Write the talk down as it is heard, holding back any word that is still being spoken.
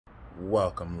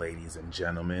Welcome, ladies and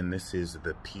gentlemen. This is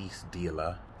the Peace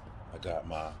Dealer. I got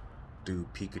my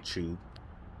dude Pikachu,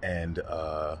 and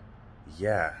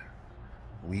yeah,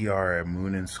 we are a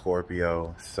moon in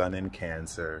Scorpio, sun in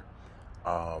Cancer.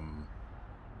 The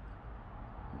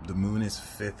moon is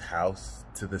 5th house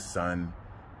to the sun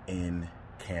in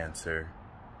Cancer.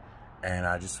 And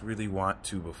I just really want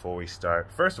to, before we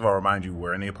start, first of all, remind you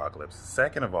we're in the apocalypse.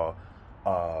 Second of all,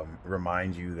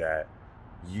 remind you that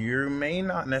you may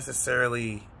not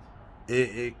necessarily,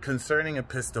 concerning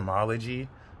epistemology,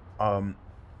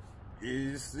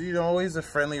 is, always a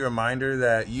friendly reminder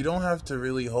that you don't have to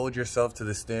really hold yourself to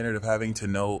the standard of having to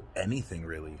know anything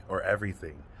really, or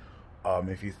everything.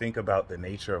 If you think about the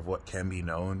nature of what can be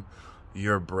known,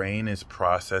 your brain is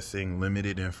processing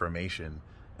limited information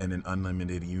in an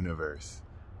unlimited universe.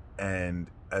 And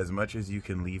as much as you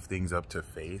can leave things up to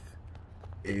faith,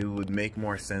 it would make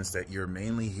more sense that you're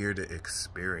mainly here to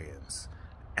experience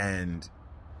and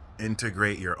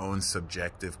integrate your own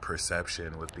subjective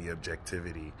perception with the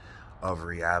objectivity of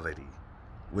reality,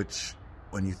 which,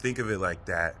 when you think of it like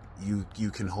that,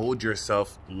 you can hold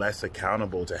yourself less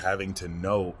accountable to having to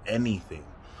know anything.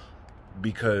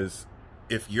 Because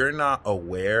if you're not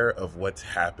aware of what's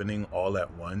happening all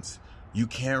at once, you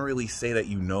can't really say that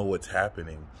you know what's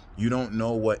happening. You don't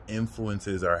know what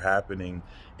influences are happening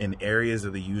in areas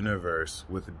of the universe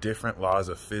with different laws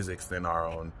of physics than our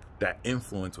own that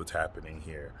influence what's happening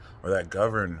here, or that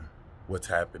govern what's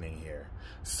happening here.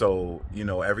 So,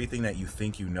 everything that you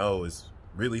think you know is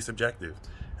really subjective.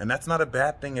 And that's not a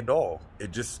bad thing at all.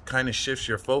 It just kind of shifts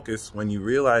your focus when you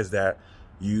realize that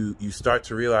you start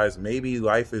to realize maybe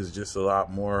life is just a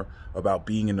lot more about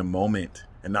being in the moment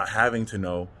and not having to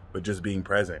know, but just being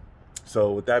present.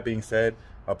 So with that being said,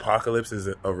 apocalypse is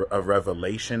a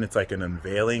revelation. It's like an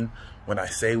unveiling. When I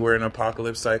say we're in an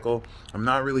apocalypse cycle, I'm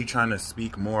not really trying to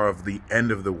speak more of the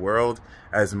end of the world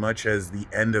as much as the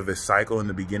end of a cycle and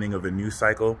the beginning of a new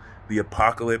cycle. The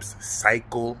apocalypse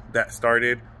cycle that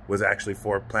started was actually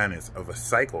 4 planets of a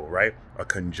cycle, right? A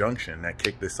conjunction that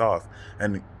kicked this off.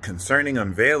 And concerning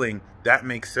unveiling, that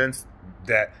makes sense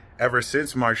that ever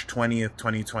since March 20th,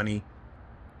 2020,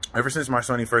 ever since March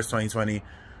 21st, 2020,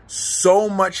 so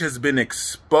much has been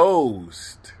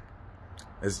exposed.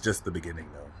 It's just the beginning,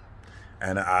 though.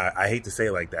 And I hate to say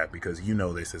it like that because you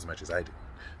know this as much as I do.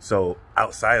 So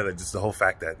outside of that, just the whole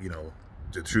fact that,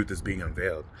 the truth is being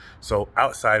unveiled. So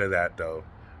outside of that, though,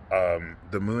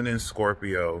 the moon in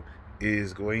Scorpio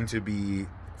is going to be,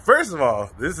 first of all,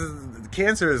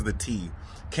 Cancer is the tea.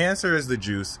 Cancer is the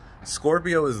juice.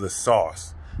 Scorpio is the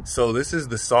sauce. So this is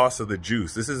the sauce of the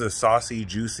juice. This is a saucy,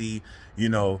 juicy,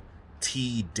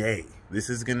 tea day. This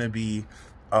is going to be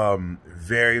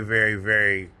very, very,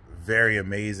 very, very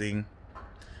amazing.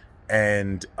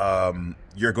 And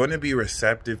you're going to be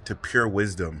receptive to pure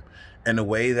wisdom in a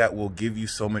way that will give you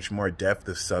so much more depth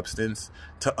of substance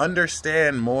to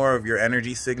understand more of your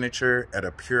energy signature at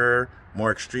a pure,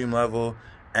 more extreme level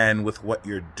and with what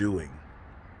you're doing.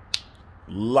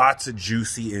 Lots of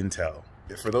juicy intel.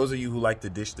 For those of you who like to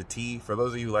dish the tea, for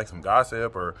those of you who like some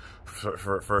gossip or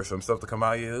for some stuff to come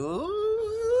out,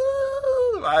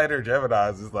 my inner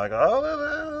Gemini's is like,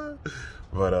 oh,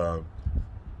 but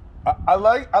I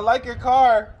like your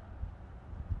car.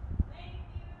 Thank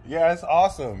you. Yeah, it's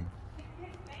awesome.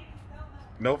 Thank you so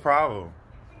much. No problem.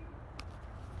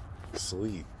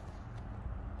 Sweet.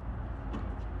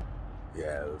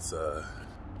 Yeah, it's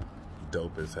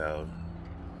dope as hell.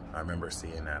 I remember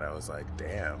seeing that. I was like,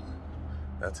 damn.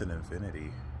 That's an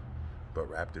infinity, but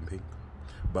wrapped in pink.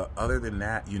 But other than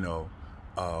that,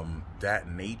 that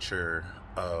nature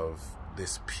of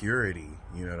this purity,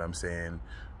 you know what I'm saying,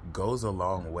 goes a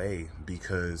long way,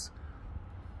 because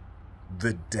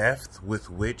the depth with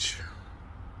which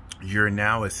you're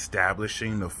now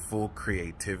establishing the full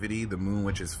creativity, the moon,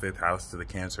 which is 5th house to the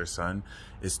Cancer sun,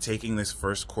 is taking this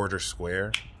first quarter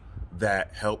square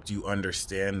that helped you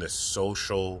understand the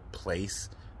social place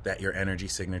that your energy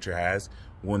signature has,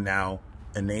 will now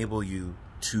enable you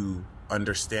to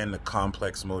understand the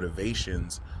complex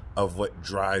motivations of what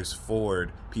drives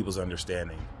forward people's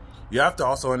understanding. You have to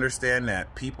also understand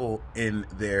that people, in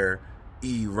their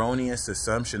erroneous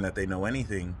assumption that they know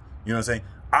anything, you know what I'm saying?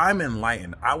 I'm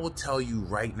enlightened. I will tell you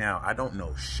right now, I don't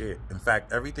know shit. In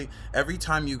fact, every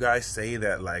time you guys say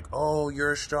that, like, oh,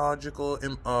 your astrological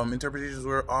interpretations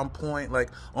were on point, like,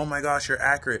 oh my gosh, you're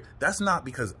accurate, that's not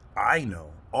because I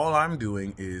know. All I'm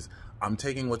doing is I'm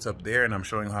taking what's up there and I'm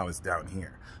showing how it's down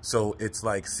here. So it's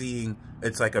like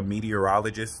a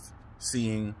meteorologist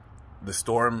seeing the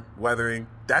storm weathering.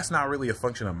 That's not really a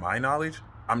function of my knowledge.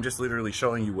 I'm just literally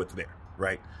showing you what's there,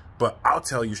 right? But I'll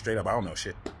tell you straight up, I don't know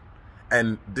shit.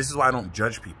 And this is why I don't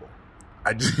judge people.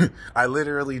 I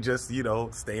literally just, you know,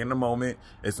 stay in the moment.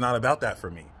 It's not about that for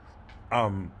me.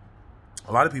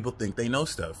 A lot of people think they know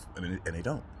stuff, and they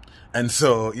don't. And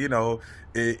so, you know,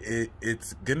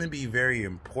 it's going to be very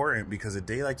important, because a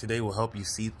day like today will help you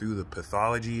see through the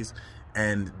pathologies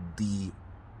and the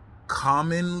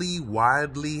commonly,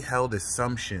 widely held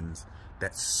assumptions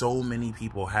that so many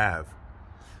people have.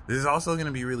 This is also going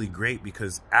to be really great,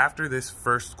 because after this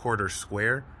first quarter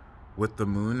square with the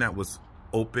moon that was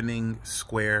opening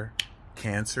square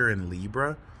Cancer and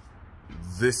Libra,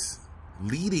 this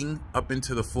leading up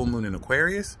into the full moon in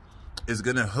Aquarius is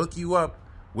going to hook you up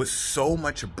with so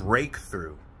much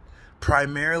breakthrough.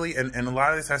 Primarily, and a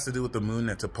lot of this has to do with the moon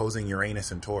that's opposing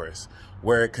Uranus and Taurus,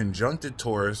 where it conjuncted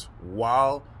Taurus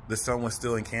while the sun was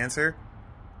still in Cancer,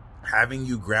 having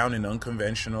you ground in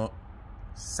unconventional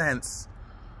sense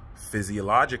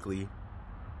physiologically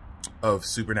of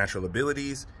supernatural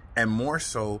abilities, and more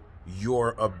so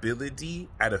your ability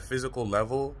at a physical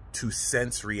level to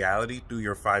sense reality through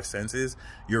your five senses.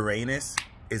 Uranus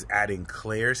is adding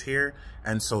clairs here,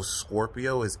 and so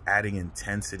Scorpio is adding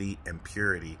intensity and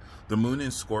purity. The moon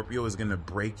in Scorpio is going to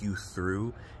break you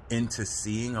through into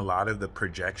seeing a lot of the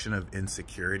projection of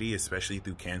insecurity, especially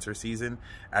through Cancer season,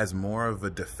 as more of a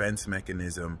defense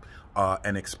mechanism,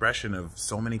 an expression of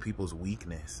so many people's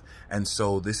weakness. And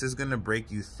so this is going to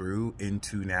break you through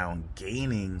into now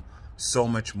gaining so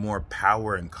much more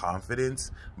power and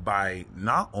confidence by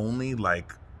not only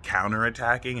like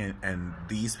counterattacking and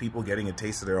these people getting a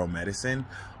taste of their own medicine,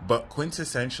 but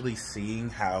quintessentially seeing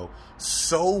how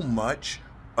so much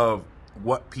of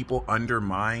what people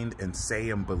undermine and say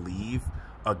and believe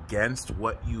against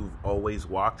what you've always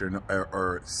walked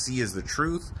or see as the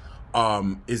truth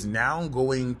is now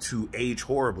going to age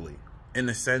horribly, in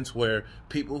the sense where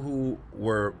people who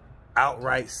were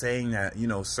outright saying that, you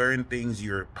know, certain things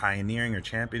you're pioneering or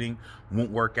championing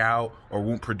won't work out or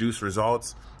won't produce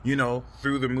results, you know,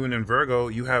 through the moon in Virgo,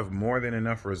 you have more than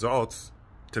enough results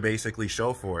to basically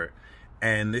show for it.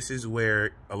 And this is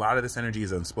where a lot of this energy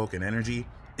is unspoken energy.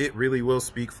 It really will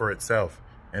speak for itself.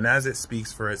 And as it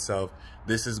speaks for itself,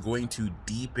 this is going to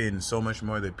deepen so much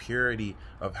more the purity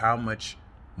of how much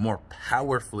more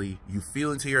powerfully you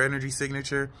feel into your energy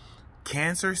signature.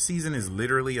 Cancer season is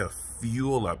literally a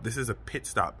fuel up. This is a pit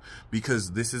stop,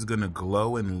 because this is going to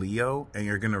glow in Leo, and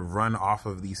you're going to run off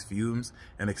of these fumes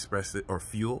and express it, or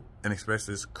fuel, and express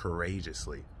this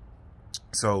courageously.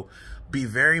 So be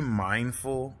very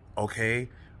mindful, okay,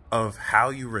 of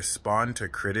how you respond to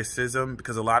criticism,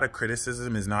 because a lot of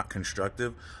criticism is not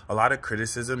constructive. A lot of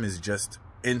criticism is just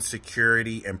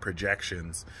insecurity and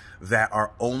projections that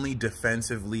are only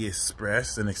defensively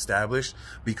expressed and established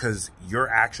because your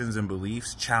actions and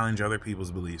beliefs challenge other people's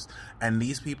beliefs. And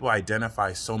these people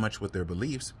identify so much with their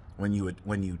beliefs. When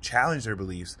you challenge their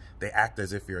beliefs, they act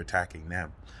as if you're attacking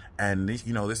them. And this,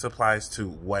 you know, this applies to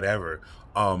whatever.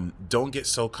 Don't get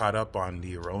so caught up on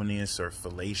the erroneous or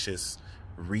fallacious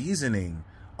reasoning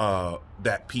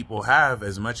that people have,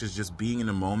 as much as just being in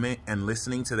the moment and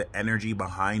listening to the energy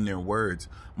behind their words.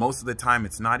 Most of the time,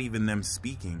 it's not even them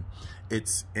speaking.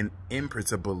 It's an imprint,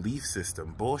 it's a belief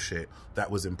system bullshit that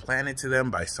was implanted to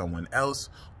them by someone else,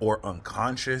 or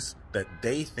unconscious, that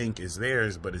they think is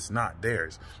theirs, but it's not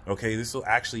theirs. Okay, this will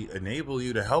actually enable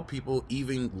you to help people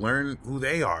even learn who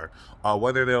they are,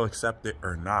 whether they'll accept it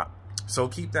or not. So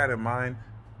keep that in mind.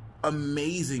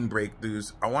 Amazing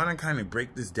breakthroughs. I want to kind of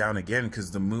break this down again,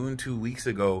 because the moon 2 weeks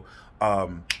ago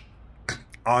on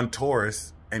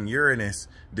Taurus and Uranus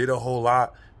did a whole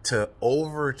lot to,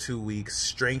 over 2 weeks,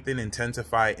 strengthen,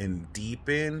 intensify, and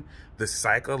deepen the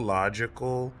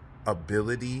psychological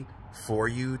ability for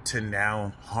you to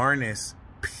now harness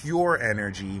pure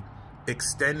energy,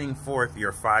 extending forth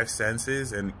your five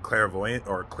senses and clairvoyant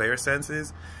or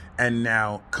clairsenses, and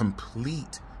now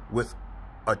complete with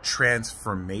a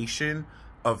transformation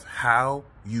of how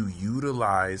you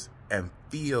utilize and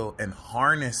feel and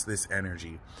harness this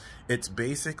energy. It's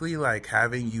basically like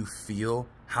having you feel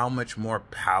how much more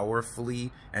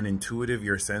powerfully and intuitive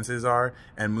your senses are,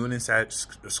 and Moon in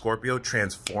Scorpio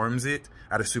transforms it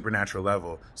at a supernatural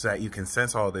level so that you can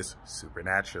sense all this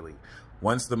supernaturally.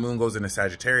 Once the moon goes into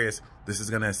Sagittarius, this is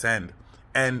going to ascend,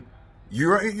 and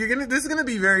this is gonna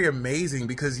be very amazing,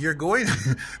 because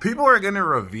people are gonna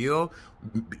reveal,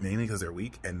 mainly because they're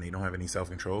weak and they don't have any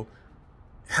self-control,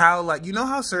 how, like, you know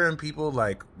how certain people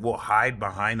like will hide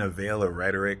behind a veil of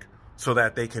rhetoric so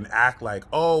that they can act like,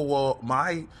 oh well,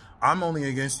 I'm only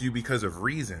against you because of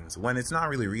reasons, when it's not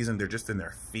really reason, they're just in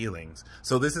their feelings.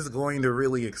 So this is going to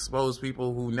really expose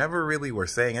people who never really were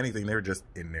saying anything, they were just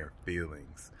in their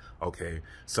feelings. Okay,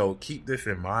 so keep this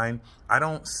in mind. I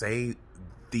don't say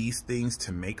these things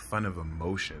to make fun of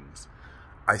emotions.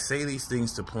 I say these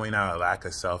things to point out a lack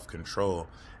of self-control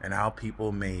and how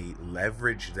people may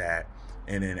leverage that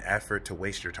in an effort to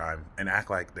waste your time and act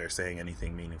like they're saying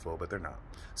anything meaningful, but they're not.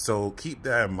 So keep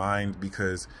that in mind,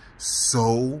 because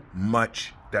so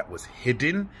much that was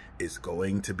hidden is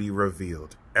going to be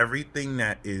revealed. Everything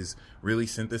that is really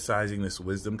synthesizing this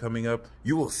wisdom coming up,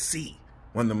 you will see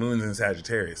when the moon's in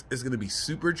Sagittarius. It's going to be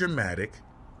super dramatic.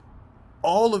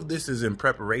 All of this is in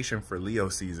preparation for Leo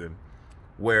season,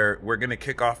 where we're going to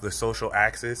kick off the social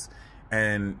axis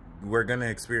and we're going to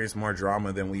experience more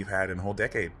drama than we've had in a whole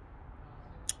decade.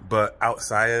 But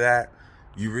outside of that,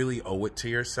 you really owe it to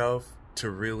yourself to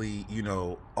really, you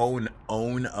know, own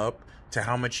up to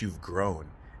how much you've grown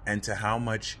and to how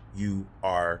much you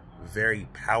are very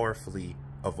powerfully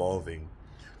evolving.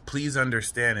 Please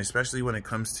understand, especially when it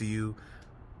comes to you,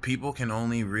 people can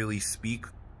only really speak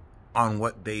on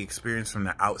what they experience from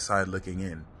the outside looking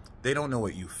in. They don't know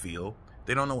what you feel.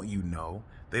 They don't know what you know.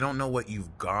 They don't know what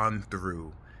you've gone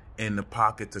through in the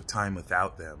pockets of time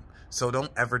without them. So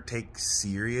don't ever take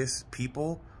serious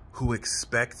people who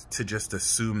expect to just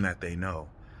assume that they know.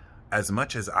 As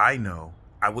much as I know,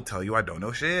 I will tell you I don't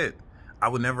know shit. I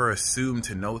would never assume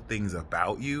to know things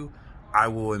about you. I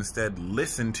will instead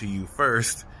listen to you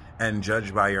first and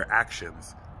judge by your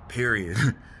actions, period.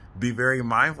 Be very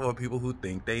mindful of people who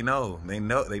think they know. They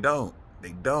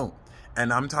don't.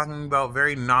 And I'm talking about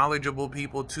very knowledgeable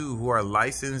people too, who are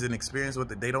licensed and experienced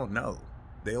with it. They don't know.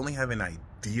 They only have an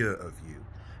idea of you.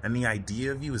 And the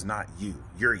idea of you is not you.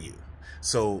 You're you.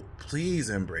 So please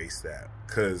embrace that,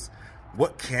 because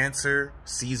what Cancer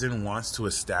season wants to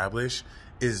establish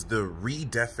is the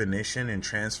redefinition and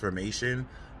transformation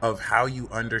of how you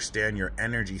understand your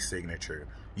energy signature.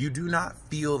 You do not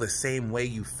feel the same way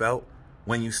you felt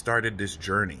when you started this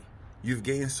journey. You've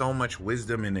gained so much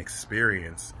wisdom and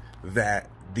experience that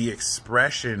the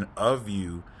expression of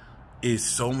you is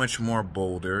so much more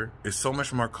bolder, is so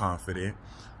much more confident.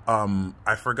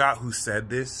 I forgot who said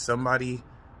this. Somebody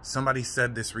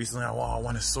said this recently. Oh, I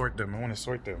want to sort them. I want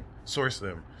to source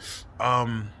them.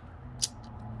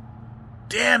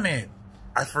 Damn it.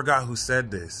 I forgot who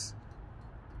said this.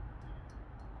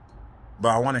 But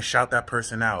I want to shout that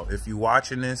person out. If you're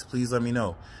watching this, please let me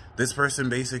know. This person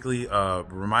basically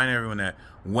remind everyone that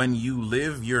when you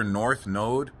live your North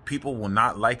Node, people will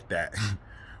not like that.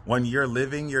 When you're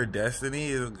living your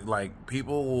destiny, like,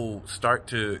 people will start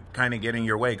to kind of get in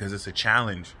your way because it's a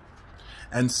challenge.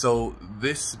 And so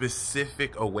this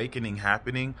specific awakening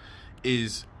happening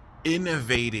is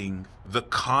innovating the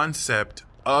concept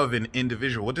of an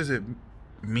individual. What does it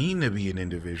mean to be an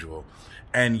individual?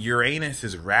 And Uranus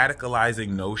is radicalizing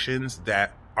notions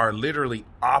that are literally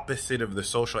opposite of the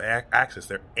social axis.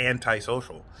 They're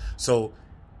antisocial. So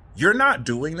you're not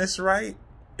doing this right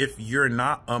if you're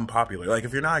not unpopular. Like,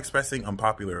 if you're not expressing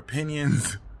unpopular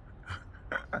opinions,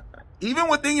 even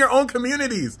within your own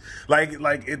communities, like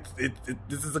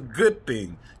this is a good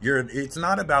thing. It's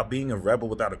not about being a rebel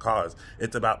without a cause.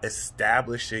 It's about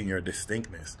establishing your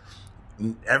distinctness.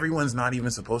 Everyone's not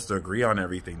even supposed to agree on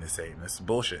everything the same. That's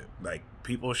bullshit. Like,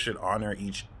 people should honor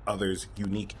each other's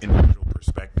unique individual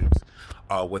perspectives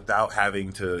without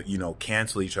having to, you know,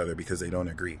 cancel each other because they don't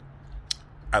agree.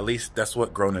 At least that's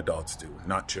what grown adults do,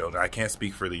 not children. I can't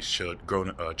speak for these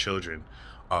grown children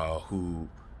who,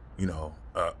 you know,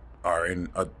 are in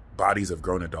bodies of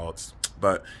grown adults.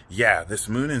 But yeah, this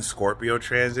moon in Scorpio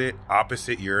transit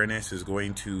opposite Uranus is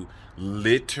going to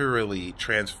literally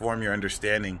transform your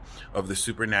understanding of the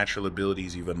supernatural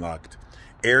abilities you've unlocked.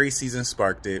 Aries season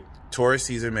sparked it. Taurus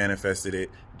season manifested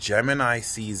it. Gemini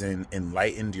season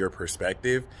enlightened your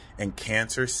perspective. And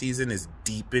Cancer season is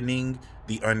deepening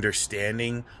the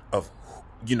understanding of,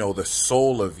 you know, the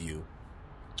soul of you.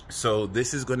 So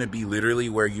this is going to be literally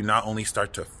where you not only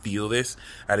start to feel this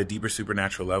at a deeper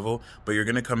supernatural level, but you're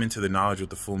going to come into the knowledge with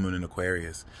the full moon in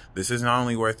Aquarius. This is not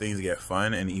only where things get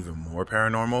fun and even more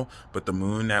paranormal, but the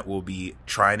moon that will be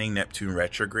trining Neptune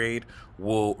retrograde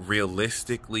will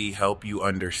realistically help you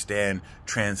understand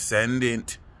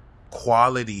transcendent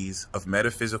qualities of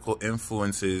metaphysical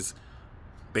influences,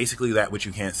 basically that which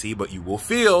you can't see, but you will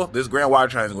feel. This Grand Water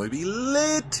Trine is going to be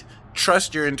lit.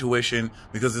 Trust your intuition,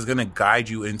 because it's going to guide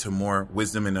you into more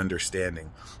wisdom and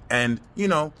understanding. And, you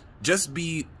know, just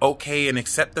be okay and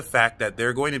accept the fact that there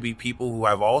are going to be people who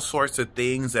have all sorts of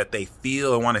things that they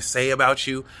feel and want to say about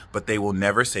you, but they will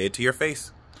never say it to your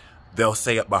face. They'll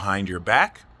say it behind your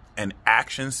back, and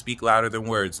actions speak louder than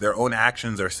words. Their own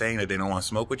actions are saying that they don't want to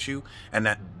smoke with you and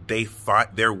that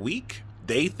they're weak.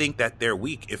 They think that they're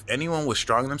weak. If anyone was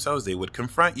strong themselves, they would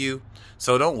confront you.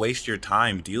 So don't waste your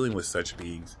time dealing with such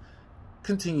beings.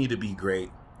 Continue to be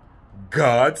great.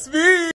 Godspeed.